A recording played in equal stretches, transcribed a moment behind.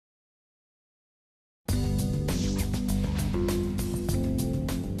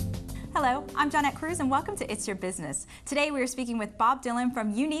Hello, I'm Johnette Cruz and welcome to It's Your Business. Today we are speaking with Bob Dillon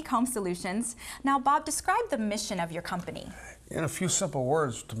from Unique Home Solutions. Now Bob, describe the mission of your company. In a few simple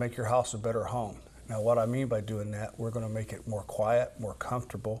words, to make your house a better home. Now what I mean by doing that, we're going to make it more quiet, more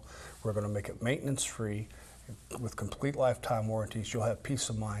comfortable. We're going to make it maintenance free. With complete lifetime warranties, you'll have peace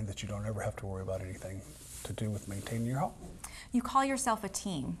of mind that you don't ever have to worry about anything to do with maintaining your home. You call yourself a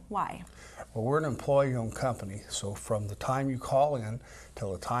team. Why? Well, we're an employee-owned company, so from the time you call in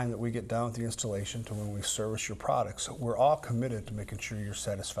till the time that we get done with the installation to when we service your products, we're all committed to making sure your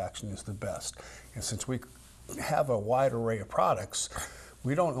satisfaction is the best. And since we have a wide array of products,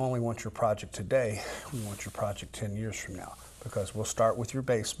 we don't only want your project today, we want your project 10 years from now, because we'll start with your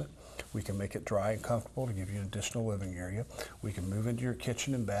basement. We can make it dry and comfortable to give you an additional living area. We can move into your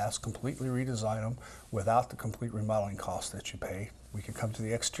kitchen and baths, completely redesign them without the complete remodeling costs that you pay. We can come to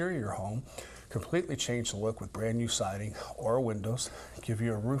the exterior of your home, completely change the look with brand new siding or windows, give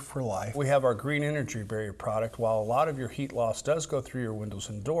you a roof for life. We have our green energy barrier product. While a lot of your heat loss does go through your windows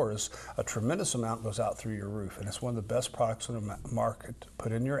and doors, a tremendous amount goes out through your roof, and it's one of the best products on the market to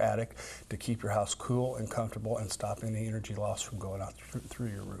put in your attic to keep your house cool and comfortable and stop any energy loss from going out through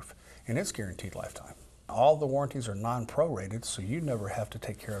your roof. And it's guaranteed lifetime. All the warranties are non-prorated, so you never have to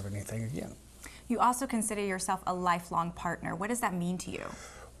take care of anything again. You also consider yourself a lifelong partner. What does that mean to you?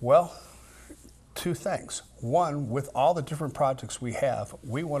 Well, two things. One, with all the different projects we have,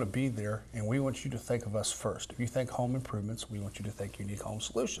 we want to be there and we want you to think of us first. If you think home improvements, we want you to think Unique Home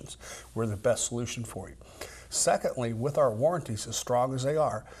Solutions. We're the best solution for you. Secondly, with our warranties as strong as they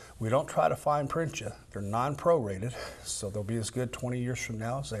are, we don't try to fine print you. They're non-prorated, so they'll be as good 20 years from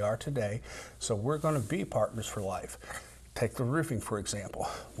now as they are today. So we're going to be partners for life. Take the roofing, for example.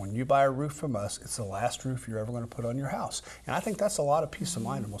 When you buy a roof from us, it's the last roof you're ever going to put on your house. And I think that's a lot of peace of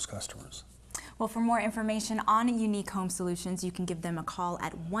mind to most customers. Well, for more information on Unique Home Solutions, you can give them a call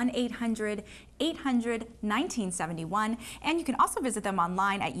at 1-800-800-1971, and you can also visit them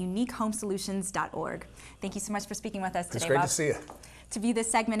online at uniquehomesolutions.org. Thank you so much for speaking with us today, It's great Bob. to see you. To view this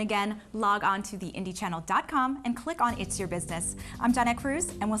segment again, log on to theindychannel.com and click on It's Your Business. I'm Johnette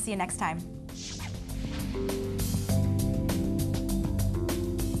Cruz, and we'll see you next time.